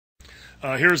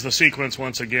Here's the sequence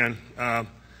once again.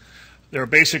 There are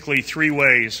basically three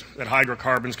ways that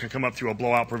hydrocarbons can come up through a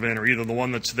blowout preventer, either the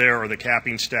one that's there or the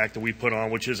capping stack that we put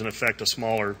on, which is in effect a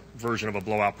smaller version of a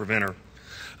blowout preventer.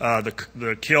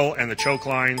 The kill and the choke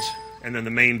lines, and then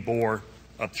the main bore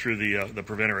up through the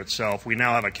preventer itself. We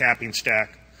now have a capping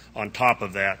stack on top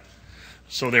of that.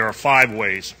 So there are 5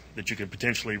 ways that you could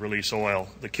potentially release oil.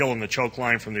 The kill and the choke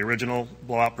line from the original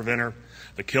blowout preventer,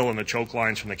 the kill and the choke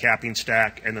lines from the capping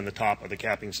stack, and then the top of the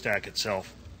capping stack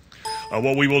itself.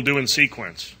 What we will do in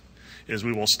sequence is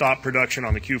we will stop production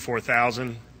on the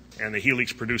Q4000 and the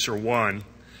Helix Producer I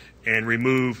and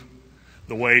remove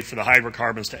the way for the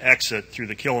hydrocarbons to exit through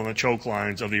the kill and the choke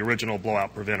lines of the original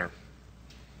blowout preventer.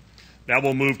 That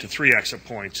will move to 3 exit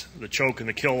points: the choke and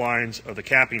the kill lines of the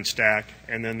capping stack,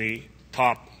 and then the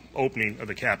top opening of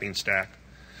the capping stack.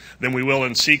 Then we will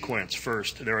in sequence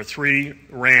first. There are 3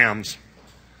 rams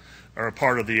are a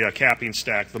part of the capping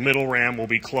stack. The middle ram will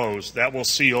be closed. That will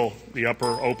seal the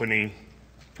upper opening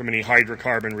from any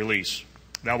hydrocarbon release.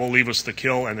 That will leave us the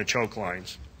kill and the choke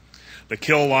lines. The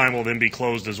kill line will then be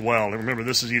closed as well. And remember,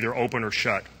 this is either open or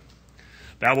shut.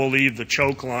 That will leave the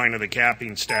choke line of the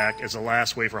capping stack as the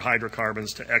last way for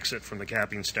hydrocarbons to exit from the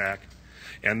capping stack.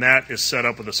 And that is set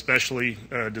up with a specially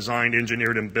designed,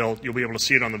 engineered, and built. You'll be able to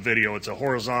see it on the video. It's a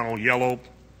horizontal yellow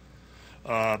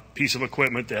piece of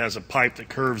equipment that has a pipe that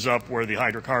curves up where the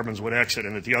hydrocarbons would exit.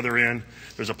 And at the other end,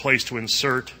 there's a place to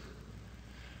insert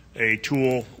a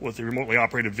tool with the remotely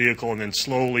operated vehicle and then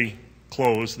slowly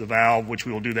close the valve, which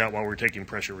we will do that while we're taking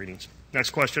pressure readings. Next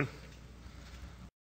question.